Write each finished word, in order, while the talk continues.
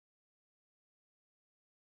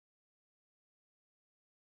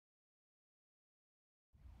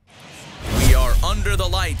under the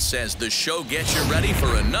lights as the show gets you ready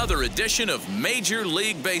for another edition of Major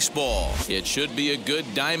League Baseball. It should be a good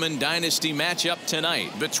Diamond Dynasty matchup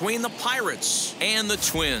tonight between the Pirates and the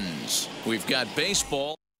Twins. We've got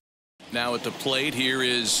baseball. Now at the plate, here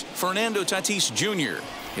is Fernando Tatis Jr.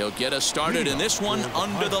 He'll get us started in this one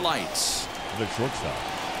under the lights. The shortstop,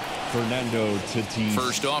 Fernando Tatis.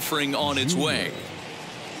 First offering on its way.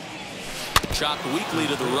 Chopped weakly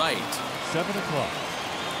to the right. 7 o'clock.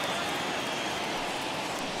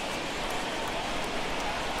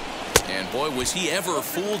 And boy, was he ever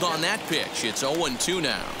fooled on that pitch. It's 0-2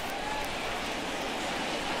 now.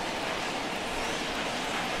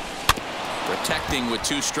 Protecting with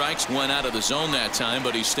 2 strikes, went out of the zone that time,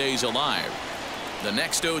 but he stays alive. The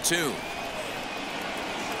next 0-2.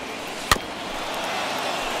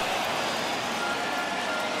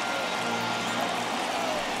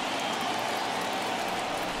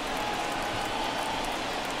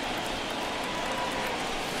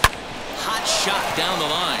 Hot shot down the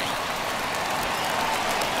line.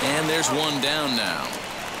 And there's one down now.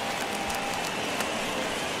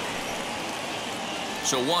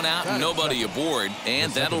 So 1 out and nobody aboard,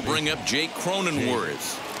 and that'll bring up Jake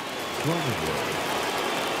Cronenworth.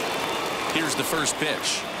 Here's the first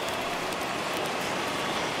pitch.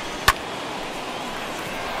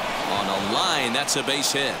 On a line, that's a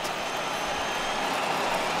base hit.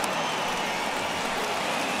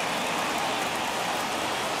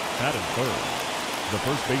 Batting third, the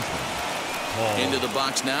first baseman. Into the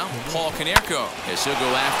box now, Paul Konerko, as he'll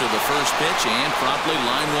go after the first pitch and promptly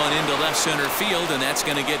line one into left center field, and that's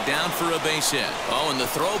going to get down for a base hit. Oh, and the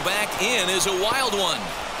throw back in is a wild one.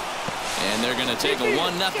 And they're going to take a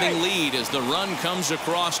 1-0 lead as the run comes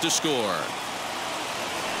across to score.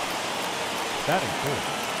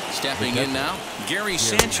 Stepping in now, Gary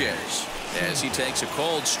Sanchez, as he takes a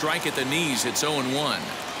cold strike at the knees. It's 0-1.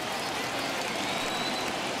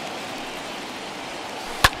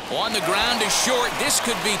 On the ground to short. This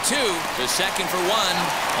could be 2. To second for 1.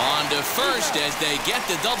 On to first as they get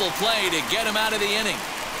the double play to get him out of the inning.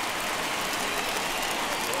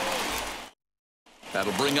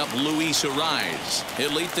 That'll bring up Luis Ariz.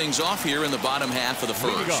 He'll lead things off here in the bottom half of the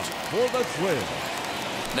first. For the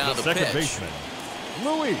Twins. Now the second pitch. Baseman,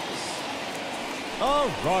 Luis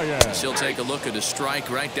Ariz. He'll take a look at a strike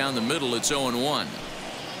right down the middle. It's 0-1.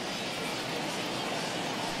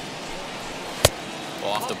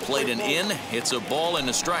 Off the plate and in. It's a ball and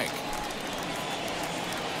a strike.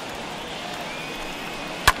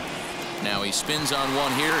 Now he spins on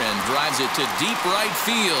one here and drives it to deep right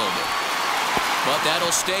field. But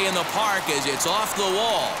that'll stay in the park as it's off the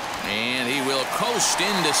wall. And he will coast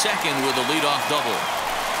into second with a leadoff double.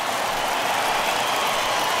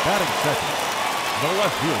 Batting second, the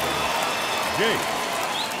left fielder, Jake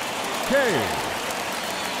Cave.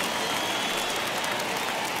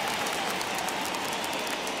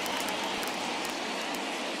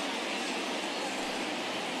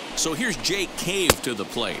 So here's Jake Cave to the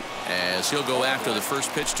plate as he'll go after the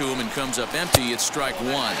first pitch to him and comes up empty. It's strike 1.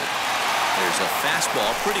 There's a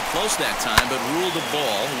fastball pretty close that time, but ruled a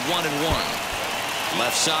ball 1-1.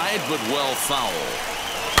 Left side, but well foul.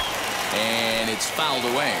 And it's fouled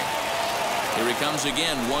away. Here he comes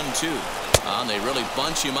again, 1-2. They really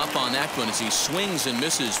bunch him up on that one as he swings and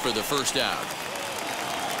misses for the first out.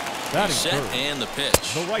 Set and the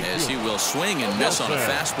pitch as he will swing and miss on a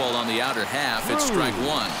fastball on the outer half. It's strike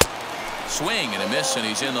 1. Swing and a miss, and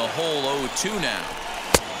he's in the hole. 0-2 now.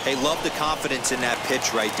 Hey, love the confidence in that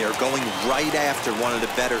pitch right there, going right after one of the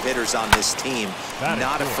better hitters on this team.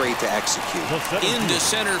 Not afraid to execute. Into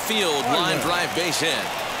center field, line drive base hit.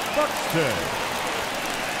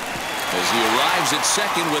 As he arrives at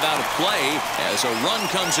second without a play, as a run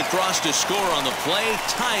comes across to score on the play,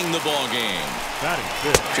 tying the ball game.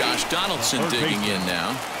 Josh Donaldson digging in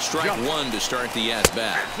now. Strike 1 to start the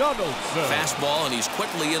at-bat. Fastball, and he's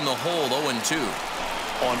quickly in the hole. 0-2.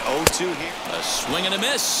 On 0-2 here. A swing and a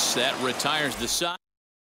miss. That retires the side.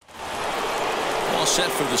 All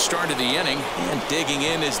set for the start of the inning, and digging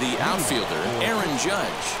in is the outfielder, Aaron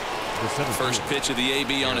Judge. First pitch of the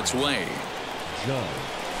AB on its way.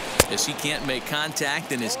 As he can't make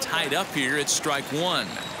contact and is tied up here, it's strike 1.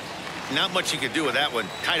 Not much you can do with that one.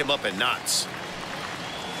 Tied him up in knots.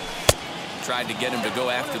 Tried to get him to go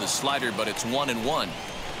after the slider, but it's 1-1.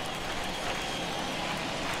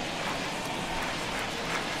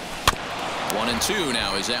 1-2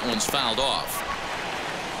 now as that one's fouled off.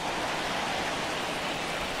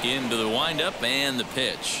 Into the windup and the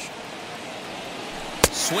pitch.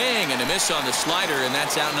 Swing and a miss on the slider, and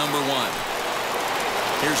that's out number 1.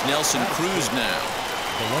 Here's Nelson Cruz now.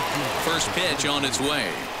 First pitch on its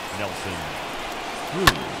way. Nelson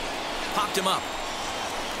Cruz. Popped him up.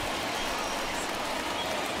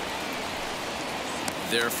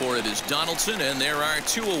 Therefore, it is Donaldson, and there are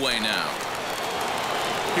 2 away now.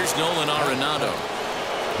 Here's Nolan Arenado.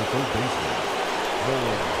 The third baseman,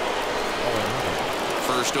 Nolan Arenado.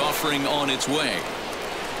 First offering on its way.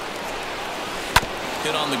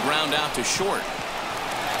 Hit on the ground out to short.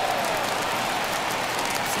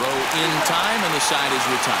 Throw in time, and the side is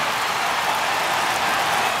retired.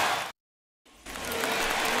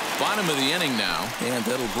 Bottom of the inning now, and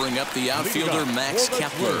that'll bring up the outfielder Max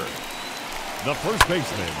Kepler. The first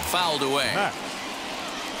baseman, Fouled away. Max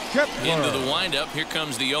Kepler. Into the windup. Here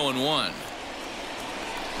comes the 0-1.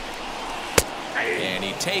 And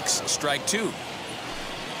he takes strike 2.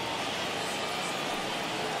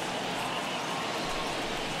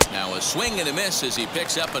 Now a swing and a miss as he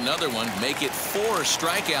picks up another one. Make it 4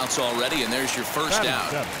 strikeouts already, and there's your first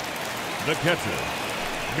out. The catcher,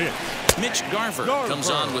 Mitch Garver comes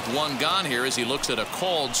on with 1 gone here as he looks at a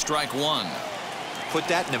called strike 1. Put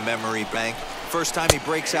that in a memory bank. First time he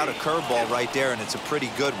breaks out a curveball right there, and it's a pretty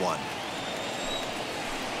good one.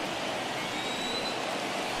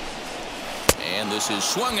 And this is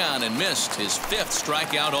swung on and missed. His 5th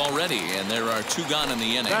strikeout already, and there are 2 gone in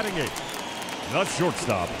the inning. batting 8, the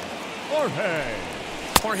shortstop,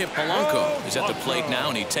 Jorge Polanco is at the plate now,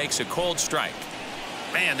 and he takes a cold strike.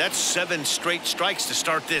 Man, that's 7 straight strikes to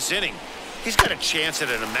start this inning. He's got a chance at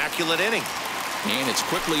an immaculate inning. And it's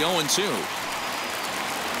quickly 0-2.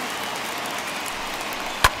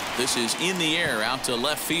 This is in the air out to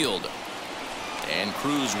left field. And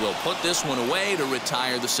Cruz will put this one away to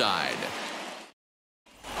retire the side.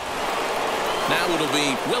 Now it'll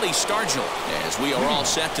be Willie Stargell as we are all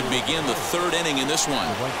set to begin the 3rd inning in this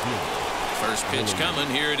one. First pitch coming.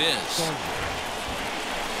 Here it is.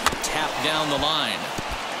 Tap down the line.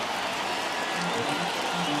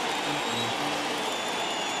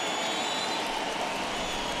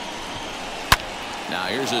 Now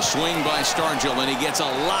here's a swing by Stargell, and he gets a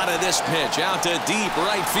lot of this pitch out to deep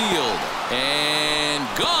right field. And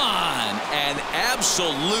gone. An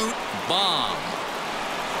absolute bomb.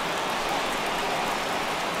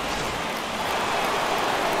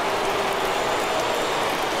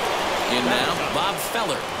 In now, Bob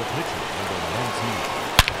Feller.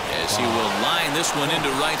 As he will line this one into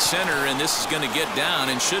right center, and this is going to get down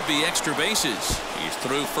and should be extra bases. He's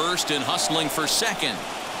through first and hustling for second.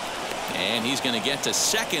 And he's going to get to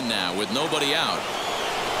second now with nobody out.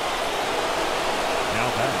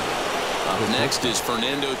 Up next is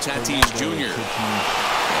Fernando Tatis Jr.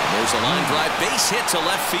 And there's a line drive base hit to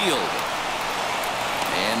left field.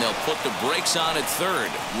 And they'll put the brakes on at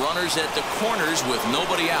third. Runners at the corners with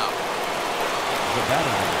nobody out.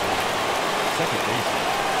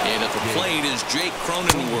 And at the plate is Jake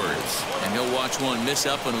Cronenworth. And he'll watch one miss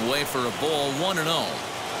up and away for a ball, 1-0.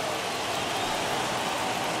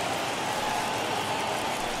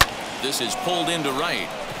 This is pulled into right.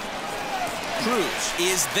 Cruz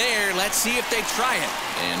is there. Let's see if they try it.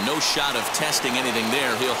 And no shot of testing anything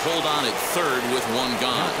there. He'll hold on at third with 1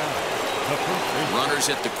 gone. Runners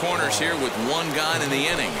at the corners here with 1 gone in the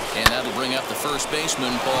inning. And that'll bring up the first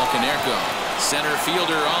baseman, Paul Konerko. Center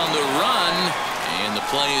fielder on the run. And the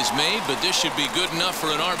play is made, but this should be good enough for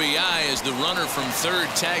an RBI as the runner from third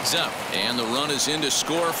tags up. And the run is in to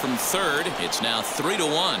score from third. It's now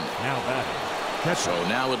 3-1. Now batting. So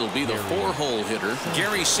now it'll be the 4-hole hitter,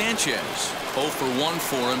 Gary Sanchez. 0 for 1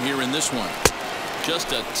 for him here in this one.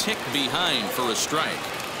 Just a tick behind for a strike.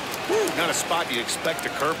 Not a spot you'd expect a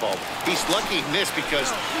curveball. He's lucky he missed because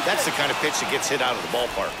that's the kind of pitch that gets hit out of the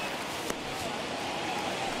ballpark.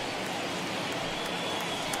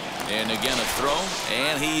 And again a throw,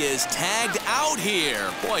 and he is tagged out here.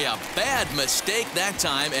 Boy, a bad mistake that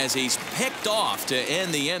time as he's picked off to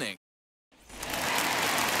end the inning.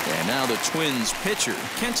 And now the Twins pitcher,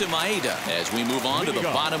 Kenta Maeda, as we move on to the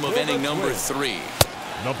bottom of inning number 3.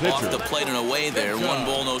 Off the plate and away there, 1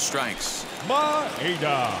 ball, no strikes.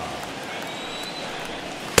 Maeda.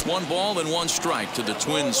 1 ball and 1 strike to the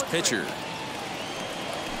Twins pitcher.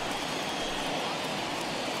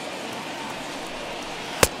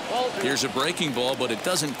 Here's a breaking ball, but it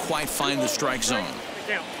doesn't quite find the strike zone.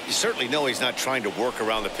 You certainly know he's not trying to work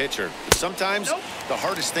around the pitcher. But sometimes the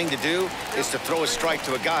hardest thing to do is to throw a strike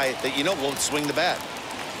to a guy that you know won't swing the bat.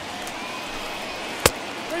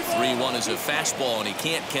 3-1 is a fastball, and he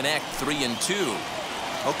can't connect. 3-2.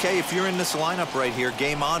 Okay, if you're in this lineup right here,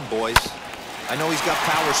 game on, boys. I know he's got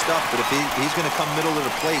power stuff, but if he's going to come middle of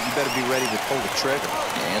the plate, you better be ready to pull the trigger.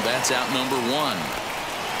 And that's out number 1.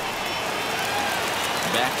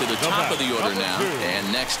 Back to the top of the order now,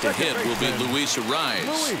 and next to hit will be Luis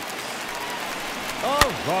Arraez.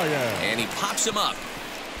 And he pops him up,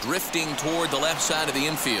 drifting toward the left side of the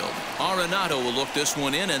infield. Arenado will look this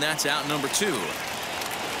one in, and that's out number 2.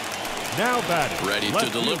 Now batting. Ready to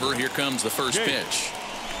left deliver. fielder. Here comes the first pitch.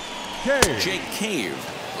 Jake Cave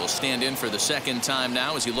will stand in for the second time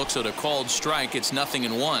now as he looks at a called strike. It's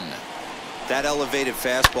 0-1. That elevated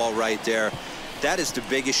fastball right there, that is the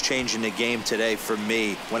biggest change in the game today for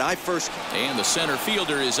me. When I first... And the center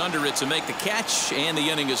fielder is under it to make the catch, and the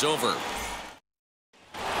inning is over.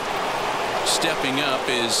 Stepping up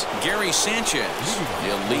is Gary Sanchez.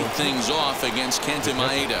 He'll lead things off against Kenta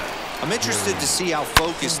Maeda. I'm interested to see how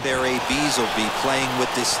focused their ABs will be playing with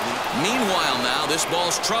this lead. Meanwhile now, this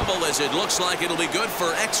ball's trouble as it looks like it'll be good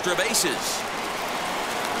for extra bases.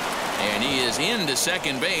 And he is into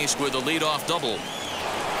second base with a leadoff double.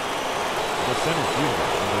 The center fielder,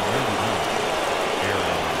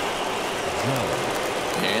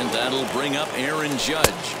 And that'll bring up Aaron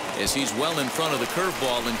Judge as he's well in front of the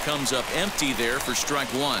curveball and comes up empty there for strike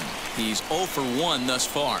one. He's 0 for 1 thus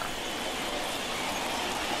far.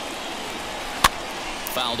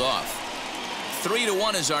 Fouled off.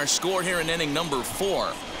 3-1 is our score here in inning number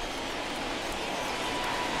 4.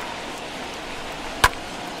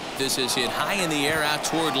 This is hit high in the air out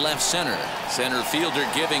toward left center. Center fielder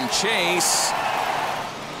giving chase.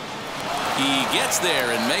 He gets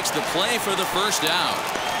there and makes the play for the first out.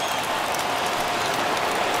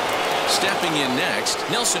 Stepping in next,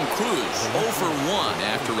 Nelson Cruz 0 for 1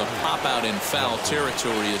 after a pop out in foul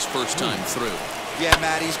territory his first time through. Yeah,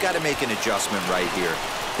 Matt, he's got to make an adjustment right here.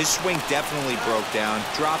 His swing definitely broke down,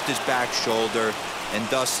 dropped his back shoulder, and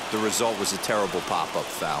thus the result was a terrible pop-up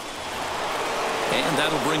foul. And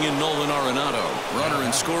that'll bring in Nolan Arenado, runner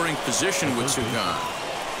in scoring position with two gone.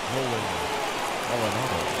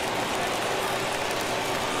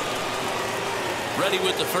 Ready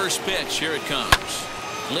with the first pitch. Here it comes.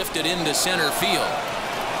 Lifted into center field.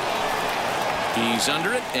 He's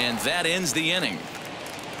under it, and that ends the inning.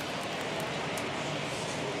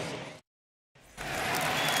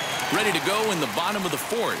 Ready to go in the bottom of the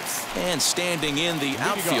 4th. And standing in the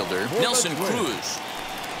outfielder, Nelson Cruz.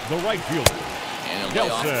 The right fielder. And a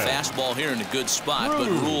layoff fastball here in a good spot, but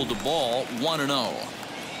ruled the ball 1-0.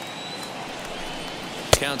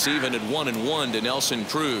 Counts even at 1-1 to Nelson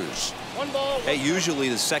Cruz. Hey, usually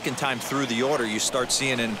the second time through the order, you start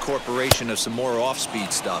seeing an incorporation of some more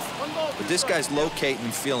off-speed stuff. But this guy's locating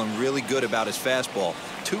and feeling really good about his fastball.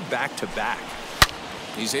 2 back-to-back.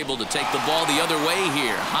 He's able to take the ball the other way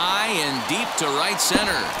here. High and deep to right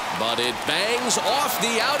center. But it bangs off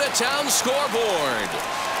the out-of-town scoreboard.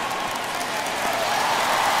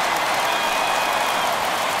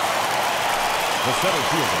 The center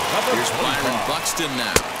fielder. Here's Byron Buxton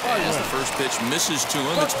now. As the first pitch misses to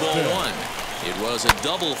him, it's ball 1. It was a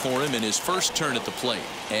double for him in his first turn at the plate.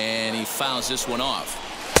 And he fouls this one off.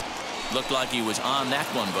 Looked like he was on that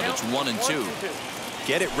one, but it's 1-2.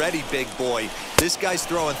 Get it ready, big boy. This guy's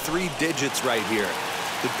throwing 3 digits right here.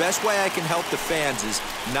 The best way I can help the fans is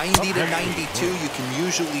 90 to 92. You can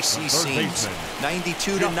usually see seams.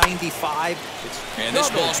 92 to 95. And this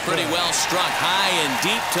ball's pretty well struck high and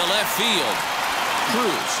deep to left field.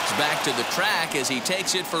 Cruz is back to the track as he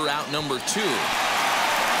takes it for out number 2.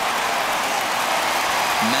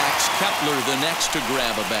 Max Kepler the next to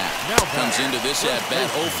grab a bat. Comes into this at bat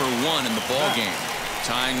 0 for 1 in the ball game.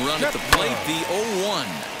 Tying run at the plate, the 0-1.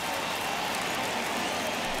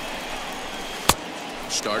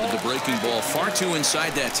 Started the breaking ball far too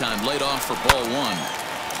inside that time. Laid off for ball 1.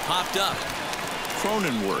 Popped up.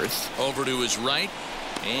 Cronenworth over to his right.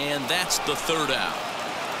 And that's the 3rd out.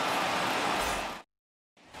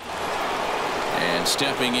 And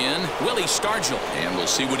stepping in, Willie Stargell. And we'll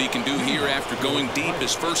see what he can do here after going deep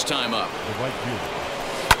his first time up. The right fielder.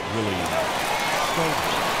 Willie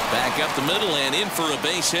Stargell. Back up the middle and in for a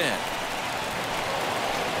base hit.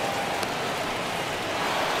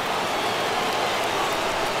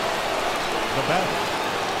 The batter.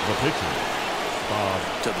 The pitcher. Bob.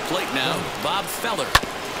 To the plate now, Bob Feller.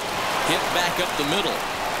 Hit back up the middle.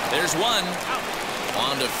 There's one.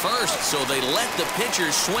 On to first, so they let the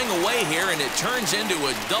pitcher swing away here, and it turns into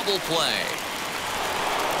a double play.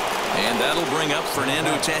 And that'll bring up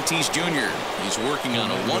Fernando Tatis Jr. He's working on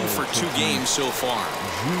a 1 for 2 games so far.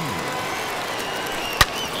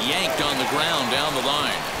 Yanked on the ground down the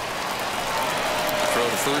line. Throw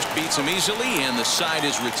to first beats him easily, and the side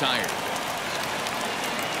is retired.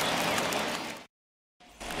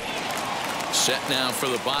 Set now for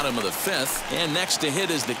the bottom of the 5th, and next to hit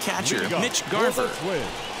is the catcher, Mitch Garver.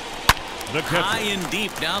 High and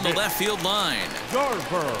deep down the left field line.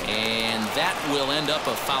 And that will end up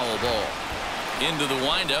a foul ball. Into the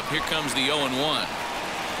windup, here comes the 0-1.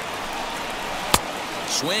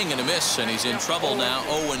 Swing and a miss, and he's in trouble now,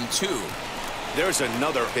 0-2. There's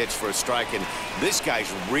another pitch for a strike, and this guy's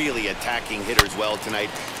really attacking hitters well tonight,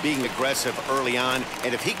 being aggressive early on.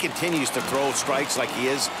 And if he continues to throw strikes like he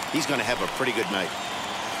is, he's going to have a pretty good night.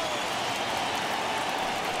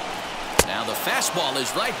 Now the fastball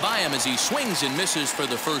is right by him as he swings and misses for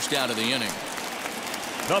the first out of the inning.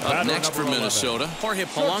 Up next for Minnesota, Jorge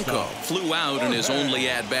Polanco flew out in his only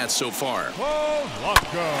at-bat so far.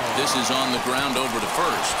 This is on the ground over to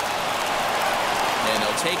first. And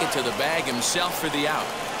he'll take it to the bag himself for the out.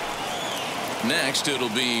 Next, it'll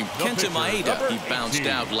be Kenta Maeda. He bounced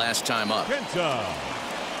out last time up.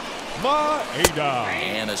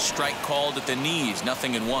 And a strike called at the knees,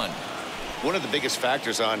 0-1. One of the biggest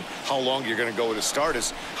factors on how long you're going to go with a start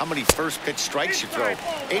is how many first pitch strikes you throw.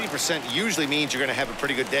 80% usually means you're going to have a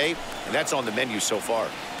pretty good day, and that's on the menu so far.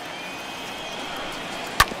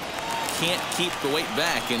 Can't keep the weight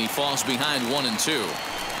back, and he falls behind 1-2.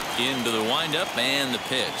 Into the windup and the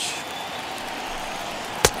pitch.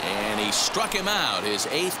 And he struck him out, his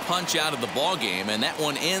 8th punch out of the ball game, and that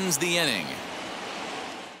one ends the inning.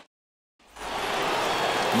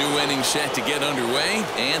 New inning set to get underway,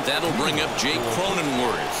 and that'll bring up Jake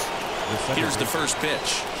Cronenworth. Here's the first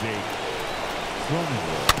pitch. Jake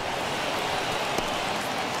Cronenworth.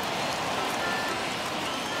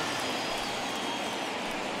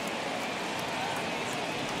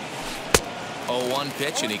 0-1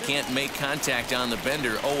 pitch, and he can't make contact on the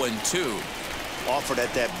bender. 0-2. Offered at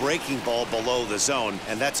that breaking ball below the zone,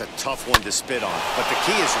 and that's a tough one to spit on. But the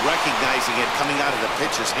key is recognizing it coming out of the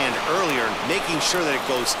pitcher's hand earlier and making sure that it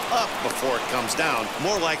goes up before it comes down.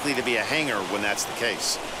 More likely to be a hanger when that's the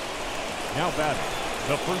case. Now batting,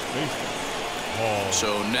 the first baseman.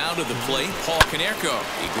 So now to the plate, Paul Konerko.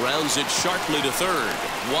 He grounds it sharply to third.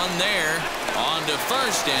 One there, on to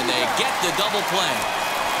first, and they get the double play.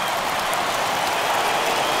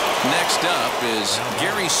 Next up is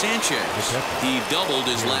Gary Sanchez. He doubled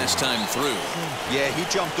his last time through. Yeah, he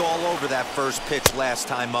jumped all over that first pitch last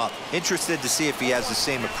time up. Interested to see if he has the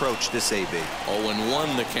same approach this AB.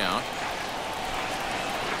 0-1 the count.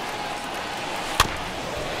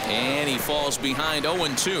 And he falls behind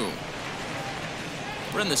 0-2.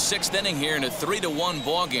 We're in the 6th inning here in a 3-1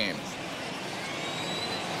 ball game.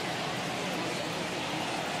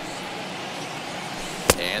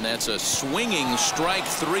 And that's a swinging strike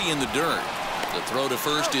 3 in the dirt. The throw to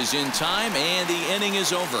first is in time, and the inning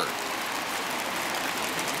is over.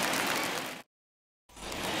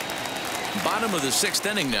 Bottom of the 6th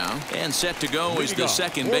inning now, and set to go is the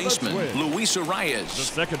second baseman, Luis Arias. The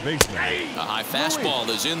second baseman. A high fastball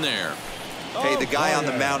is in there. Hey, the guy on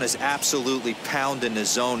the mound is absolutely pounding his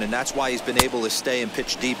zone, and that's why he's been able to stay and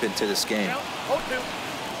pitch deep into this game.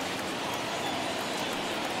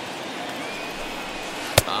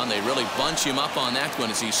 And they really bunch him up on that one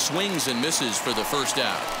as he swings and misses for the first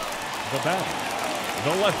out. The batter,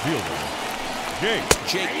 the left fielder,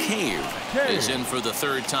 Jake Cave is in for the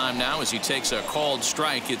 3rd time now as he takes a called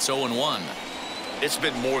strike. It's 0-1. It's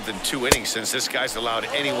been more than 2 innings since this guy's allowed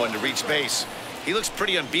anyone to reach base. He looks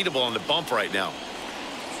pretty unbeatable on the bump right now.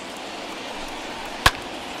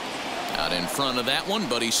 Out in front of that one,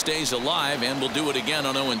 but he stays alive and will do it again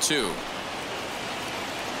on 0-2.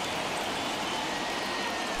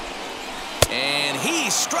 And he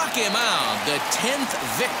struck him out. The 10th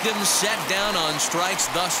victim set down on strikes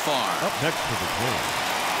thus far. Up next to the plate,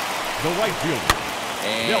 the right fielder.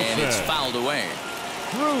 And it's fouled away.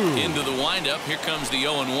 Into the windup. Here comes the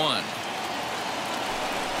 0-1.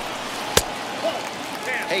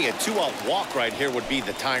 Hey, a 2-out walk right here would be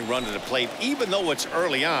the tying run to the plate. Even though it's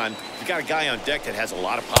early on, you got a guy on deck that has a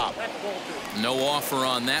lot of pop. No offer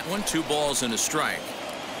on that one. 2 balls and a strike.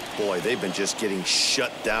 Boy, they've been just getting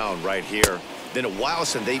shut down right here. Been a while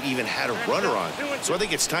since they've even had a runner on. So I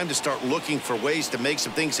think it's time to start looking for ways to make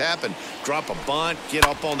some things happen. Drop a bunt, get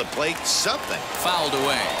up on the plate, something. Fouled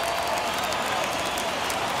away.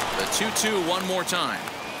 The 2-2 one more time.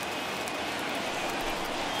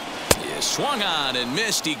 He swung on and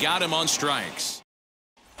missed. He got him on strikes.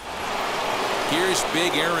 Here's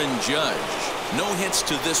big Aaron Judge. No hits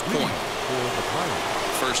to this point.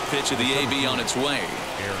 First pitch of the AB on its way.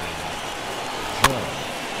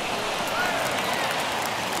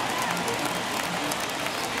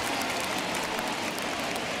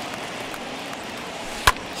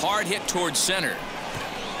 Hard hit towards center.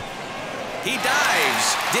 He dives.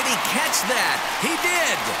 Did he catch that? He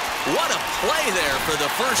did. What a play there for the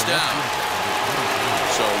first out.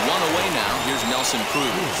 So 1 away now. Here's Nelson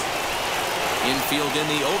Cruz. Infield in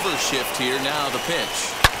the overshift here. Now the pitch.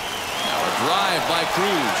 Now a drive by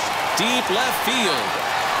Cruz. Deep left field.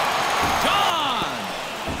 Gone!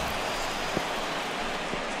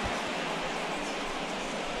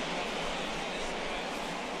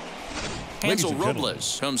 Hansel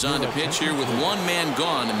Robles comes on to pitch here with one man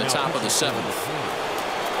gone in the top of the 7th.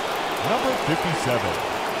 Number 57.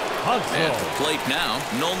 At the plate now,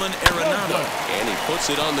 Nolan Arenado. And he puts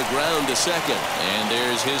it on the ground to second. And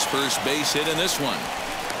there's his first base hit in this one.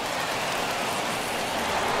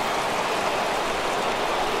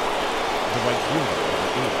 The right fielder,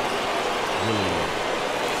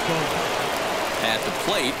 at the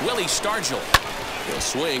plate, Willie Stargell. He'll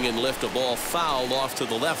swing and lift a ball foul off to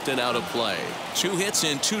the left and out of play. 2 hits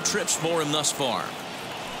and 2 trips for him thus far.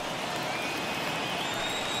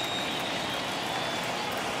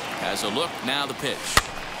 Has a look, now the pitch.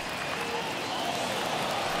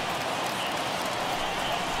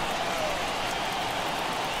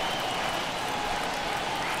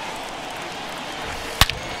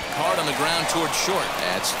 Hard on the ground towards short.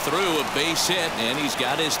 That's through, a base hit, and he's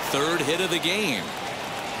got his 3rd hit of the game.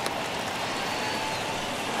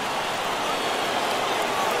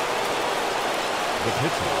 The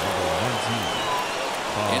pitcher, number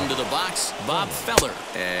 19. Into the box, Bob Feller,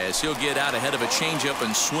 as he'll get out ahead of a changeup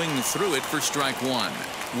and swing through it for strike 1.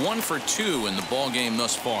 1 for 2 in the ball game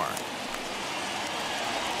thus far.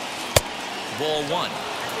 Ball 1.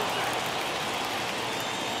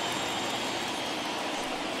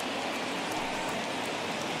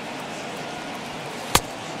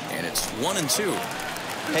 And it's 1-2.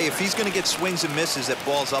 Hey, if he's going to get swings and misses at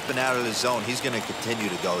balls up and out of the zone, he's going to continue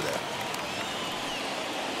to go there.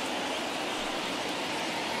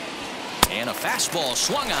 And a fastball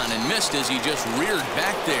swung on and missed as he just reared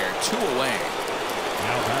back there. 2 away.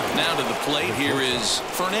 Now to the plate, here is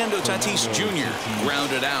Fernando Tatis Jr.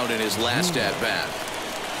 grounded out in his last at-bat.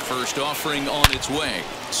 First offering on its way.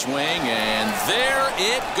 Swing, and there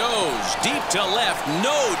it goes. Deep to left.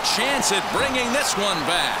 No chance at bringing this one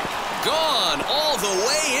back. Gone all the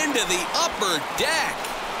way into the upper deck.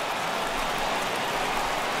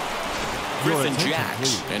 Griffin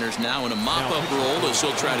Jacks enters now in a mop-up role as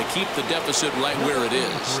he'll try to keep the deficit right where it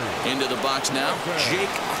is. Into the box now, Jake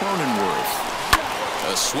Cronenworth.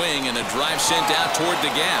 A swing and a drive sent out toward the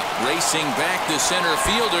gap. Racing back the center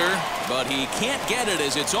fielder, but he can't get it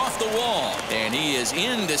as it's off the wall. And he is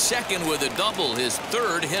into second with a double, his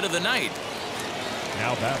 3rd hit of the night.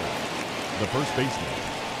 Now batting, the first baseman,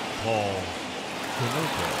 Paul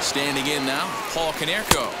Konerko. Standing in now, Paul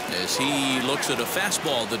Konerko, as he looks at a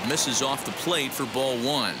fastball that misses off the plate for ball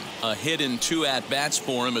 1. A hit in 2 at-bats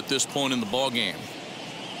for him at this point in the ball game.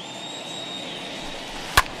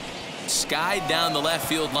 Skied down the left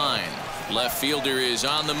field line. Left fielder is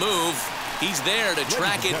on the move. He's there to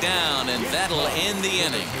track it down, and that'll end the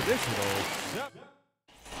inning.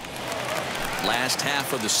 Last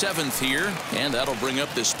half of the 7th here, and that'll bring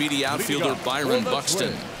up the speedy outfielder Byron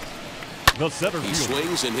Buxton. He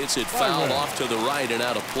swings and hits it foul off to the right and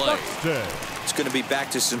out of play. It's going to be back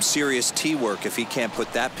to some serious tee work if he can't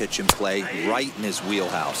put that pitch in play right in his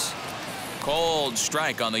wheelhouse. Called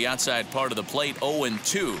strike on the outside part of the plate,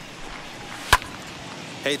 0-2.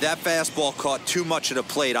 Hey, that fastball caught too much of the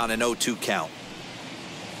plate on an 0-2 count.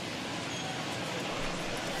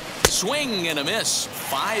 Swing and a miss.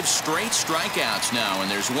 5 straight strikeouts now, and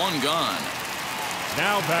there's 1 gone.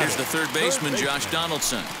 Now here's the third baseman, Josh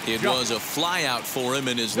Donaldson. It was a flyout for him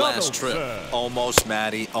in his last trip. Almost,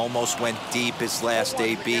 Matty. Almost went deep his last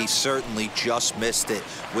AB. Certainly just missed it.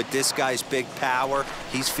 With this guy's big power,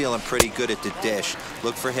 he's feeling pretty good at the dish.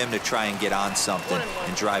 Look for him to try and get on something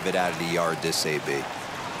and drive it out of the yard this AB.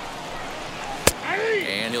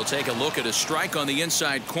 And he'll take a look at a strike on the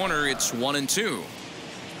inside corner. It's 1-2.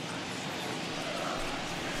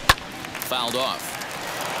 Fouled off.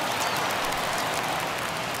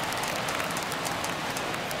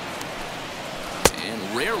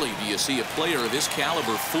 And rarely do you see a player of his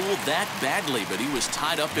caliber fooled that badly, but he was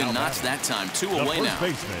tied up in knots that time. 2 away now.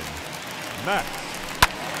 Baseman, Max.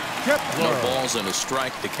 No balls and a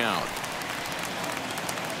strike to count.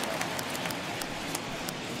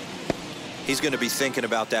 He's going to be thinking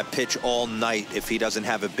about that pitch all night if he doesn't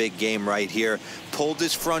have a big game right here. Pulled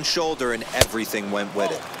his front shoulder and everything went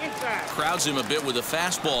with it. Crowds him a bit with a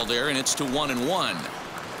fastball there, and it's to 1-1.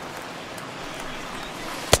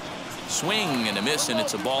 Swing and a miss, and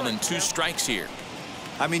it's a ball and 2 strikes here.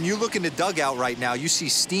 I mean, you look in the dugout right now, you see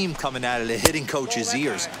steam coming out of the hitting coach's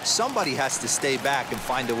ears. Somebody has to stay back and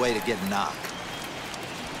find a way to get a knock.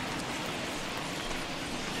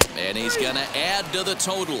 And he's going to add to the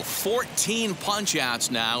total. 14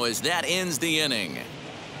 punch-outs now as that ends the inning.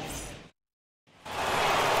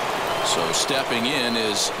 So stepping in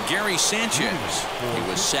is Gary Sanchez. He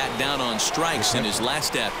was sat down on strikes in his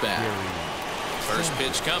last at-bat. First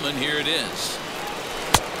pitch coming. Here it is.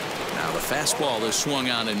 Now the fastball is swung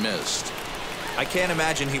on and missed. I can't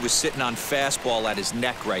imagine he was sitting on fastball at his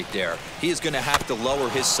neck right there. He is going to have to lower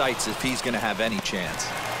his sights if he's going to have any chance.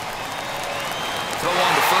 Throw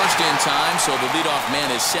on to first in time, so the leadoff man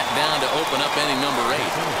is set down to open up inning number 8.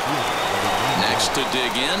 Next to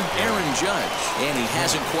dig in, Aaron Judge. And he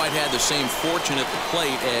hasn't quite had the same fortune at the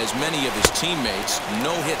plate as many of his teammates.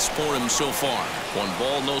 No hits for him so far. 1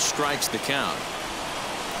 ball, no strikes the count.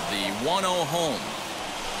 The 1-0 home.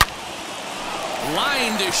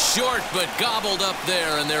 Line to short, but gobbled up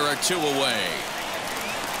there, and there are 2 away.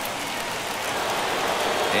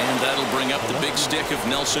 And that'll bring up the big stick of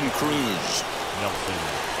Nelson Cruz.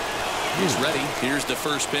 He's ready. Here's the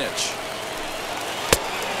first pitch.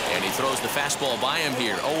 And he throws the fastball by him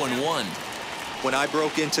here. 0-1. When I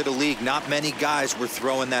broke into the league, not many guys were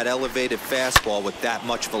throwing that elevated fastball with that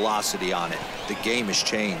much velocity on it. The game has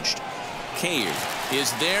changed. Cave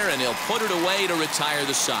is there, and he'll put it away to retire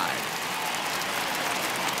the side.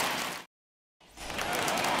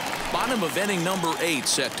 Bottom of inning number 8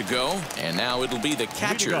 set to go. And now it'll be the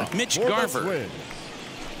catcher, Mitch Garver.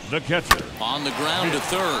 The catcher. On the ground to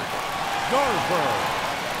third. Garver.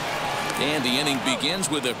 And the inning begins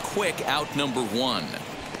with a quick out number 1.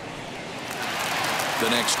 The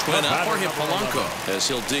next twin up, Jorge Polanco, as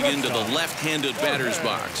he'll dig into the left-handed batter's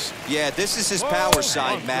box. Yeah, this is his power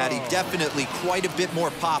side, Matty. Definitely quite a bit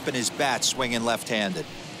more pop in his bat swinging left-handed.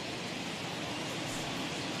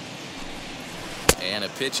 And a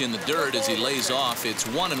pitch in the dirt as he lays off. It's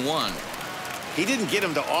 1-1. He didn't get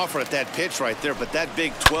him to offer at that pitch right there, but that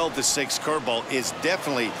big 12-6 curveball is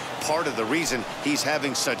definitely part of the reason he's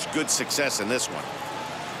having such good success in this one.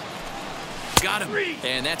 Got him.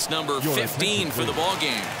 And that's number 15 for the ball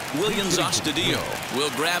game. Williams Astudillo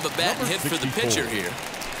will grab a bat and hit for the pitcher here.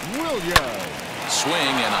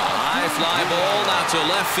 Swing and a high fly ball out to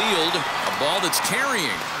left field. A ball that's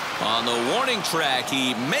carrying. On the warning track,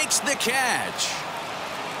 he makes the catch.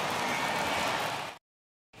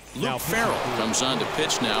 Luke Farrell comes on to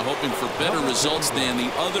pitch now, hoping for better results than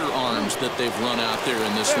the other arms that they've run out there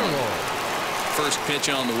in this one. First pitch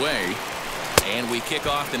on the way. And we kick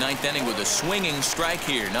off the 9th inning with a swinging strike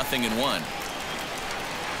here. 0-1.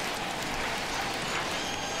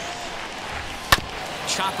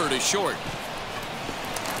 Chopper to short.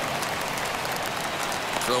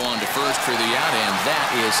 Throw on to first for the out, and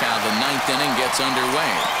that is how the 9th inning gets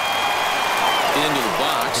underway. Into the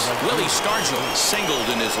box, Willie Stargell singled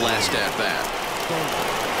in his last at-bat.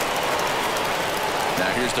 Now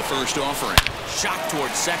here's the first offering. Shot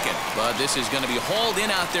towards second, but this is going to be hauled in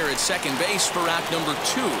out there at second base for out number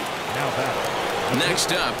 2.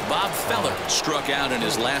 Next up, Bob Feller struck out in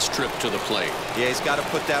his last trip to the plate. Yeah, he's got to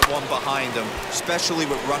put that one behind him, especially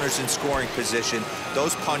with runners in scoring position.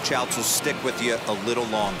 Those punch-outs will stick with you a little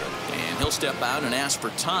longer. And he'll step out and ask for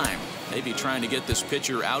time. Maybe trying to get this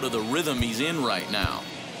pitcher out of the rhythm he's in right now.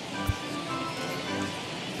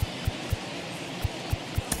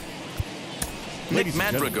 Nick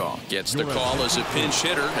Madrigal gets the call as a pinch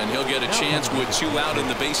hitter, and he'll get a chance with 2 out and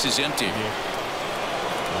the bases empty.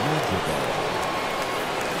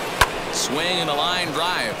 Swing and a line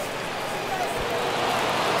drive.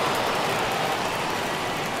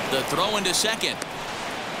 The throw into second.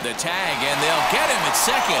 The tag, and they'll get him at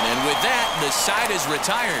second, and with that, the side is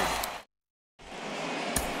retired.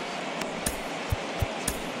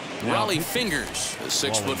 Raleigh Fingers, the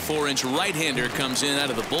 6'4" right-hander, comes in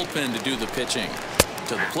out of the bullpen to do the pitching.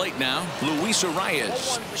 To the plate now, Luis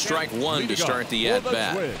Arias. Strike 1 to start the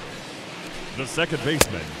at-bat. The second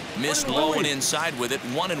baseman. Missed low and inside with it.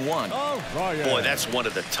 1-1. Boy, that's one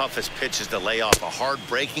of the toughest pitches to lay off. A hard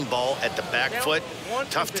breaking ball at the back foot.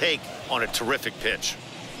 Tough take on a terrific pitch.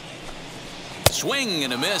 Swing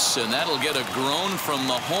and a miss, and that'll get a groan from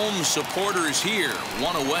the home supporters here.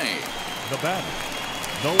 1 away. The batter.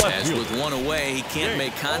 As with 1 away, he can't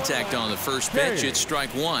make contact on the first pitch. It's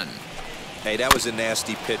strike 1. Hey, that was a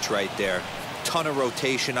nasty pitch right there. Ton of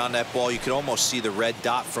rotation on that ball. You could almost see the red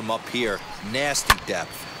dot from up here. Nasty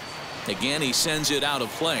depth. Again, he sends it out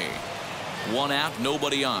of play. 1 out,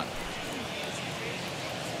 nobody on.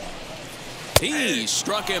 He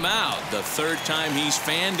struck him out. The 3rd time he's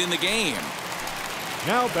fanned in the game.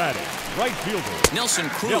 Now batting, right fielder Nelson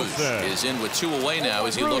Cruz is in with 2 away now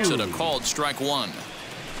as he looks at a called strike 1.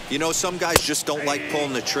 You know, some guys just don't like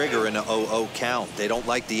pulling the trigger in an 0-0 count. They don't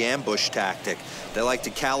like the ambush tactic. They like to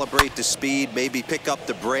calibrate the speed, maybe pick up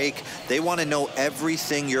the brake. They want to know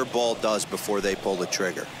everything your ball does before they pull the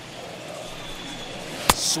trigger.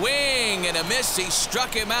 Swing and a miss. He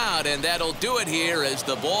struck him out, and that'll do it here as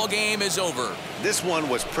the ball game is over. This one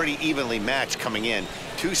was pretty evenly matched coming in.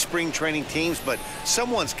 Two spring training teams, but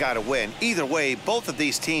someone's got to win. Either way, both of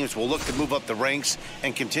these teams will look to move up the ranks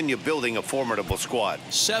and continue building a formidable squad.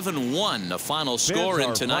 7-1, the final score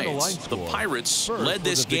in tonight's. The Pirates led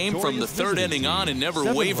this game from the third inning on and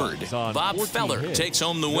never wavered. Bob Feller takes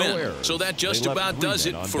home the win. So that just about does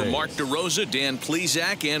it for Mark DeRosa, Dan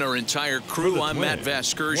Plesac, and our entire crew. I'm Matt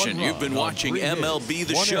Vasgersian. You've been watching MLB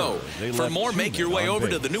The Show. For more, make your way over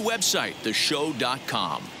to the new website,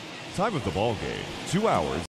 theshow.com. Time of the ball game, 2 hours.